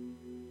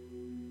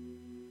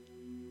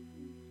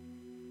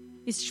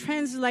is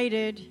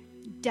translated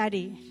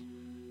daddy.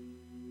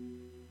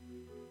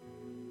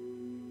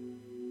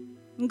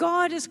 And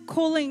God is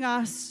calling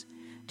us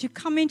to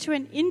come into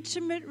an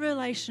intimate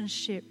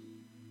relationship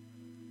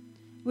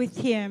with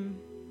Him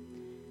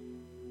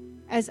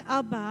as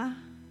Abba,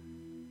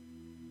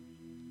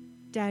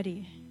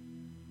 Daddy.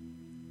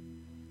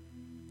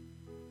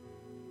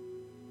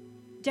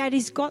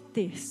 Daddy's got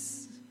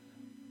this.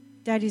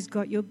 Daddy's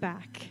got your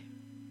back.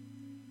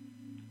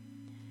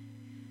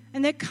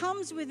 And there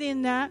comes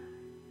within that,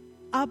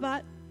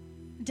 Abba,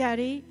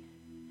 Daddy,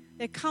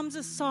 there comes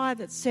a side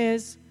that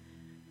says,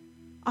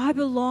 I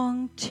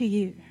belong to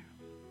you.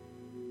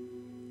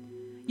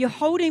 You're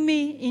holding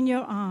me in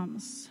your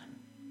arms.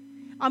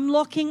 I'm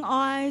locking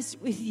eyes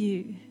with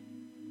you.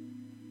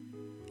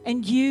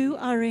 And you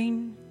are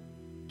in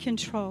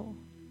control.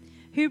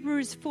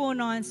 Hebrews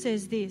 4:9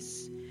 says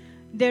this,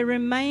 there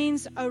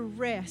remains a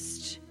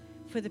rest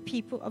for the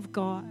people of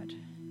God.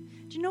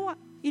 Do you know what?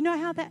 You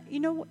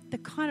know what the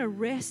kind of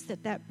rest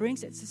that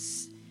brings?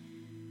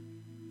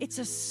 It's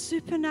a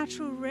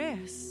supernatural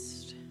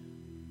rest.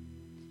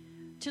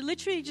 To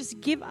literally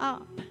just give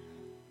up.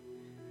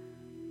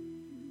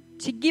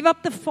 To give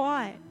up the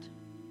fight.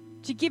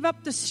 to give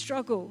up the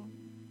struggle,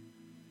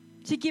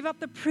 to give up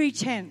the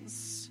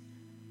pretense,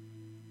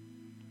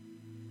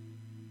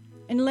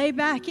 and lay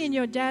back in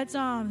your dad's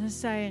arms and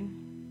saying,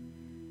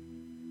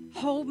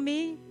 hold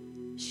me,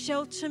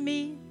 shelter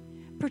me,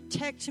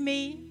 protect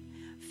me,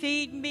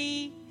 feed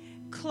me,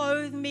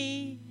 clothe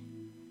me,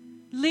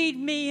 lead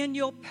me in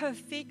your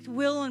perfect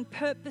will and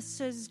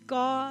purposes,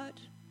 God.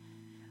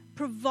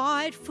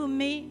 Provide for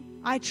me.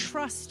 I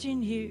trust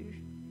in you.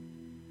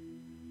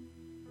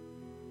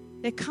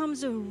 There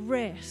comes a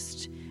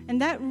rest.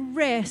 And that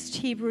rest,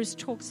 Hebrews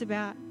talks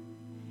about,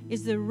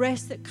 is the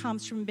rest that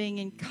comes from being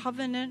in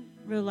covenant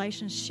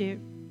relationship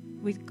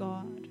with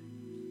God.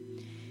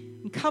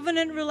 And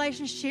covenant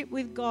relationship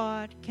with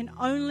God can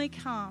only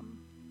come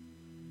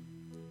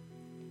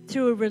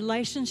through a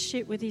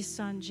relationship with his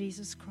Son,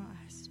 Jesus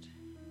Christ.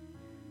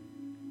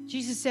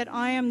 Jesus said,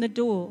 I am the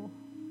door.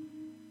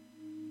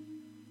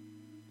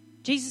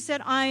 Jesus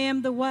said, I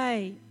am the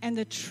way and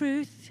the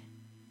truth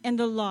and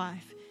the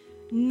life.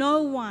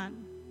 No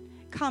one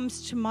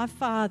comes to my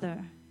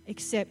Father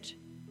except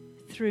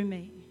through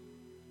me.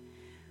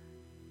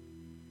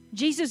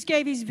 Jesus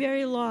gave his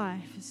very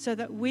life so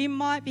that we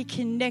might be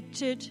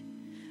connected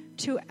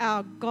to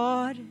our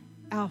God,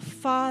 our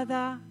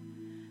Father,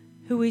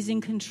 who is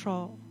in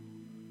control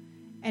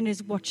and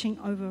is watching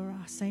over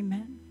us.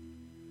 Amen.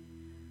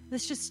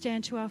 Let's just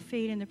stand to our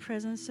feet in the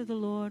presence of the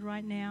Lord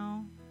right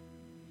now.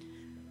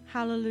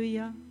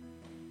 Hallelujah.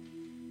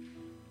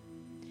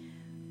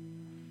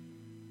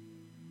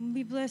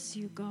 We bless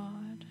you,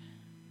 God.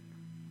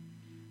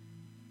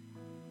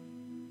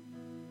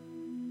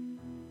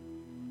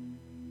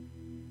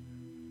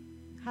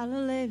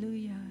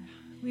 Hallelujah.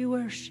 We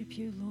worship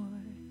you,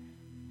 Lord.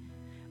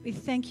 We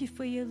thank you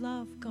for your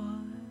love,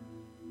 God.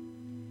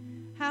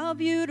 How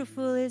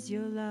beautiful is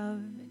your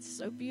love. It's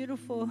so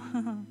beautiful.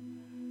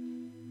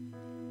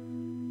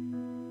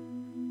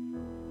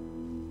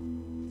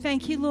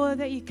 Thank you, Lord,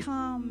 that you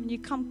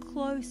come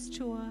close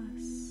to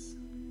us.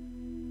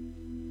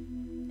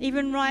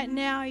 Even right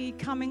now, you're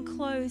coming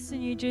close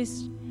and you're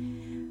just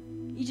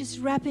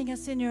wrapping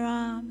us in your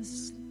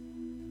arms,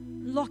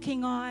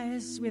 locking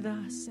eyes with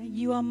us.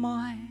 You are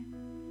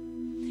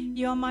mine.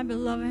 You are my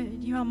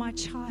beloved. You are my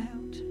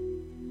child.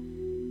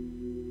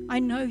 I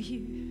know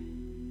you.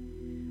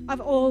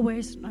 I've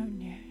always known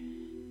you.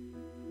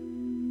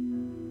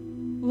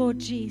 Lord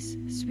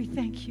Jesus, we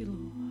thank you, Lord.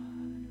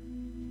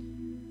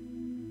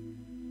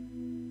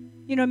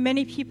 You know,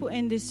 many people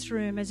in this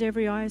room, as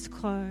every eye is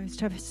closed,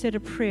 have said a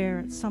prayer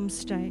at some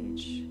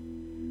stage.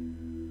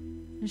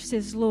 And she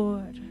says,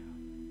 Lord,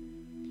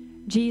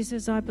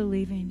 Jesus, I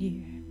believe in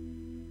you.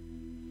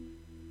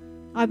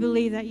 I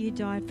believe that you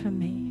died for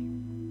me.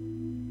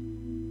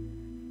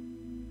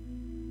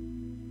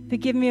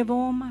 Forgive me of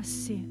all my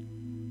sin.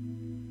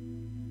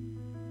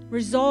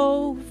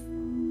 Resolve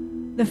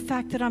the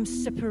fact that I'm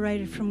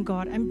separated from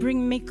God and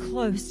bring me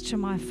close to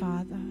my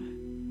Father.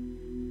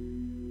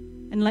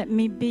 And let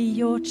me be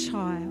your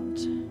child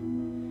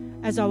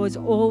as I was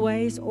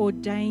always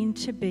ordained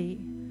to be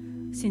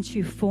since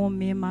you formed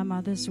me in my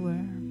mother's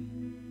womb.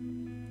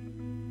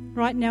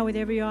 Right now, with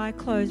every eye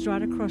closed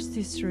right across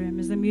this room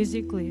as the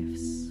music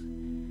lifts,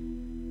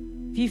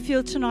 if you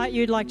feel tonight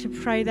you'd like to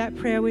pray that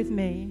prayer with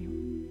me,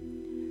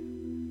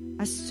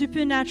 a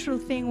supernatural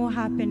thing will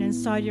happen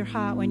inside your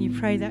heart when you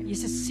pray that.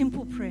 It's a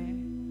simple prayer.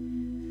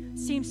 It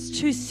seems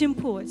too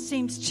simple. It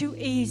seems too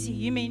easy.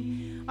 You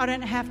mean I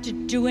don't have to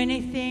do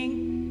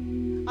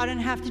anything. I don't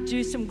have to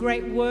do some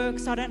great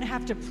works. I don't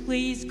have to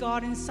please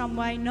God in some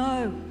way.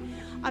 No.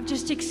 I've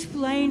just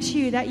explained to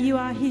you that you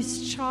are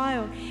his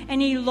child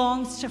and he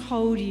longs to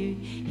hold you.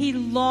 He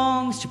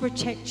longs to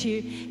protect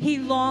you. He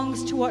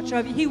longs to watch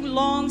over you. He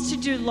longs to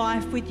do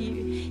life with you.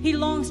 He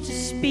longs to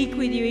speak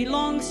with you. He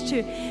longs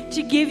to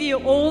give you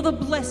all the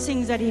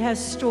blessings that he has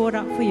stored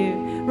up for you.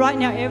 Right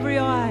now, every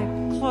eye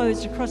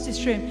closed across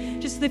this room.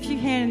 Just lift your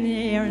hand in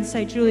the air and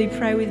say, Julie,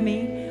 pray with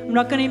me. I'm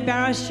not going to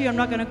embarrass you. I'm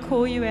not going to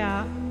call you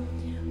out.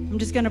 I'm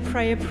just going to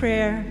pray a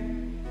prayer.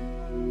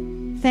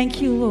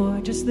 Thank you,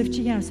 Lord. Just lift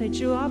your hand and say,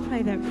 Julie, I'll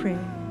pray that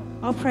prayer.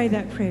 I'll pray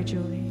that prayer,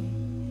 Julie.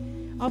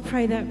 I'll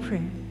pray that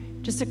prayer.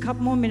 Just a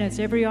couple more minutes.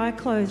 Every eye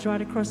closed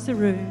right across the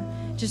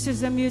room. Just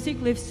as the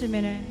music lifts a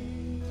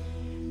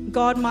minute.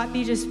 God might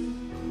be just,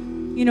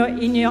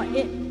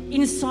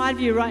 inside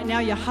of you right now,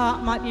 your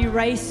heart might be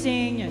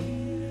racing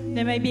and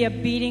there may be a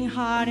beating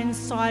heart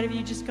inside of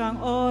you just going,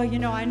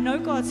 I know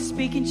God's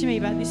speaking to me,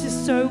 but this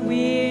is so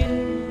weird.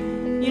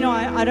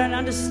 I don't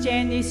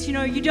understand this.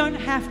 You don't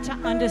have to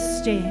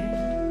understand.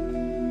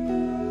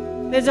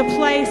 There's a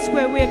place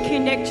where we're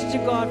connected to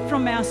God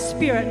from our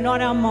spirit, not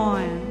our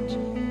mind.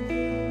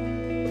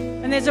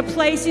 And there's a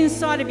place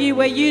inside of you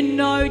where you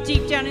know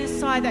deep down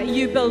inside that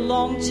you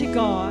belong to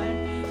God.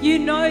 You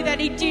know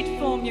that he did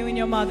form you in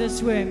your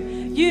mother's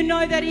womb. You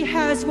know that he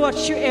has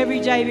watched you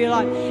every day of your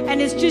life.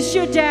 And it's just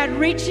your dad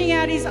reaching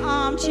out his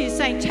arm to you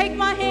saying, take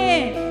my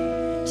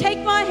hand.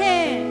 Take my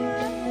hand.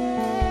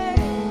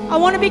 I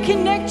want to be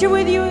connected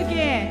with you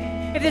again.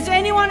 If there's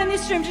anyone in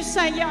this room just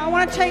saying, I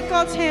want to take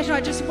God's hand,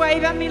 just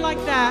wave at me like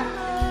that.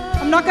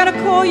 I'm not going to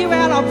call you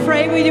out. I'll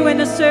pray with you when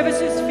the service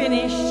is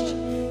finished.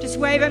 Just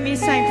wave at me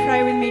saying,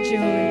 pray with me,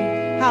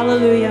 Julie.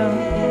 Hallelujah.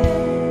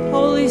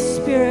 Holy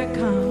Spirit,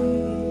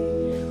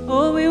 come.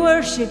 Oh, we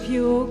worship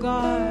you, oh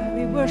God.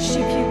 We worship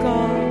you,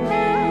 God.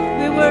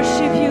 We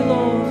worship you,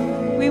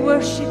 Lord. We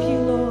worship you,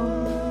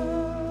 Lord.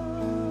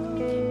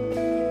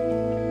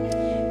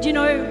 Do you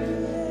know,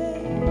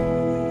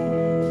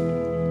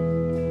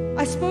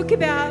 I spoke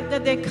about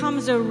that there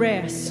comes a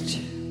rest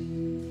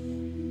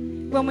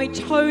when we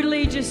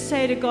totally just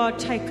say to God,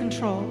 take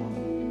control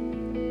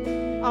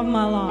of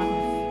my life.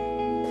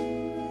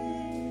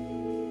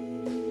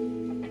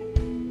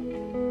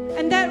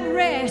 And that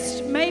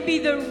rest may be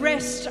the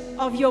rest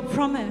of your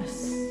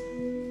promise.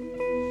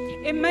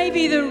 It may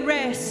be the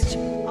rest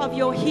of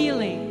your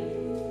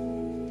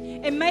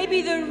healing. It may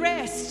be the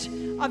rest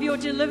of your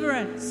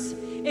deliverance.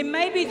 It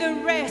may be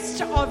the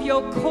rest of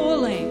your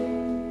calling.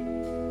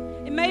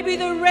 It may be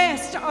the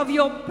rest of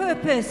your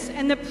purpose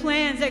and the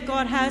plans that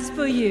God has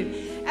for you.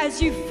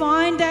 As you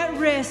find that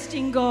rest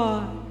in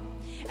God,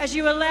 as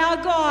you allow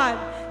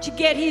God to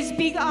get his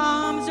big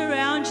arms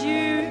around you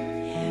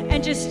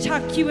and just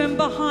tuck you in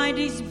behind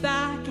his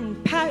back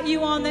and pat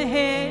you on the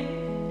head,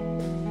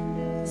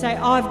 say,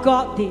 I've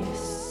got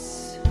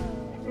this.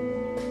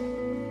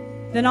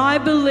 Then I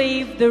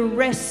believe the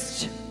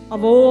rest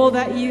of all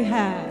that you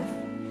have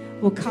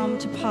will come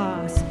to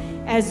pass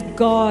as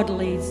God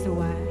leads the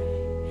way.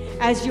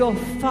 As your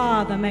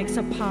Father makes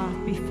a path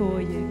before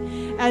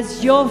you,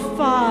 as your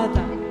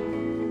Father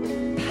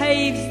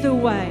paves the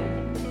way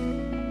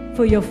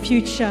for your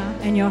future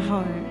and your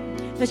home.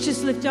 Let's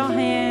just lift our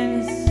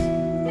hands.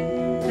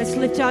 Let's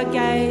lift our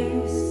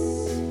gaze.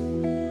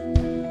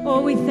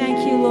 Oh, we thank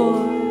you,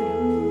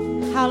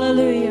 Lord.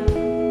 Hallelujah.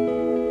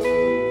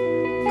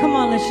 Come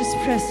on, let's just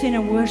press in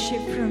and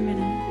worship for a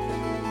minute.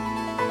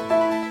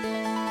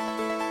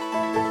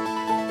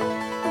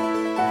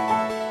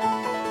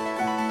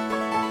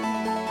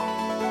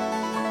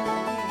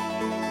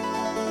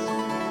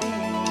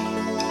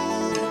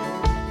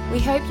 We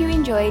hope you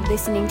enjoyed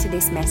listening to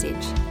this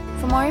message.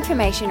 For more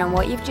information on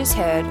what you've just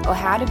heard or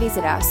how to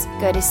visit us,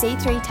 go to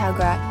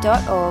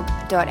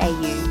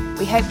c3tuggerah.org.au.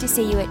 We hope to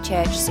see you at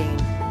church soon.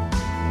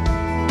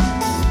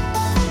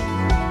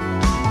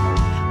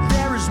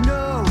 There is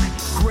no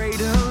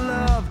greater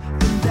love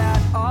than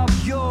that of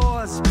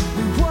yours.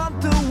 We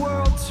want the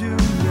world to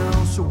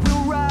know, so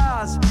we'll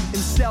rise in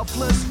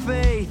selfless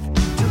faith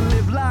to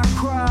live like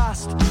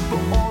Christ for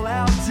all our